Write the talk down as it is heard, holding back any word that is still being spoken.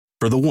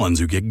For the ones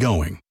who get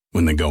going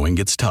when the going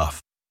gets tough.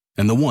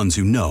 And the ones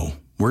who know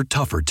we're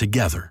tougher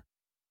together.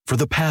 For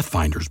the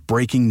Pathfinders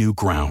breaking new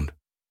ground.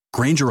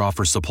 Grainger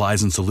offers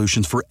supplies and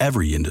solutions for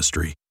every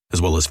industry,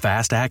 as well as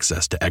fast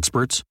access to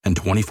experts and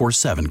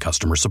 24/7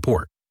 customer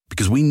support.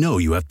 Because we know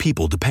you have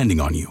people depending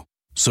on you.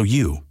 So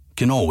you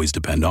can always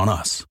depend on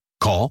us.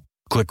 Call,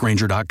 click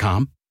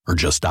Grainger.com, or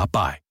just stop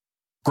by.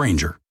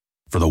 Grainger,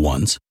 for the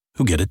ones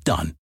who get it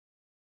done.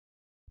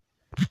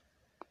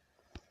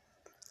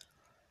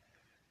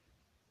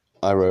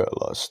 I wrote a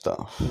lot of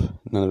stuff.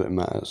 None of it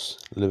matters.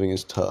 Living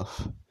is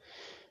tough.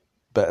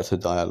 Better to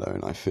die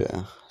alone, I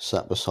fear.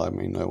 Sat beside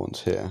me, no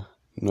one's here.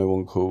 No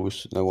one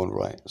calls, no one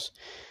writes.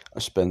 I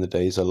spend the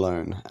days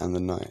alone and the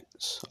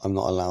nights. I'm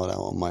not allowed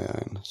out on my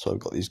own, so I've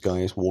got these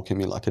guys walking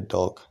me like a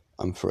dog.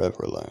 I'm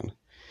forever alone.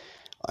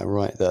 I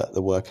write that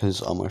the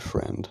workers are my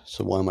friend,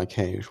 so why am I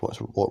caged?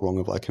 What wrong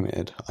have I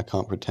committed? I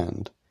can't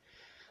pretend.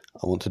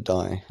 I want to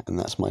die, and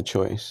that's my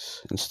choice.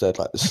 Instead,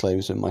 like the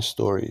slaves in my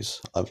stories,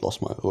 I've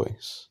lost my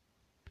voice.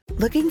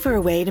 Looking for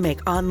a way to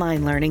make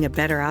online learning a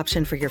better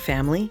option for your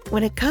family?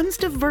 When it comes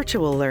to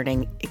virtual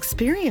learning,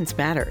 experience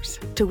matters.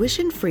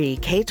 Tuition-free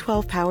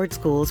K-12-powered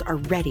schools are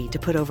ready to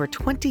put over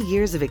 20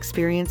 years of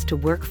experience to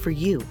work for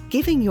you,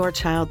 giving your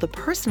child the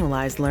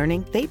personalized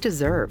learning they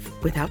deserve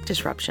without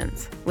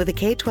disruptions. With a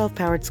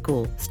K-12-powered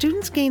school,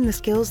 students gain the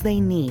skills they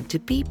need to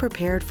be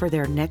prepared for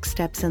their next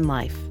steps in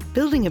life,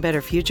 building a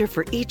better future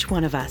for each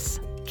one of us.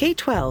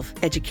 K-12,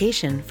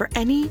 education for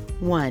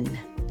anyone.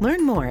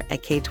 Learn more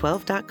at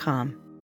K12.com.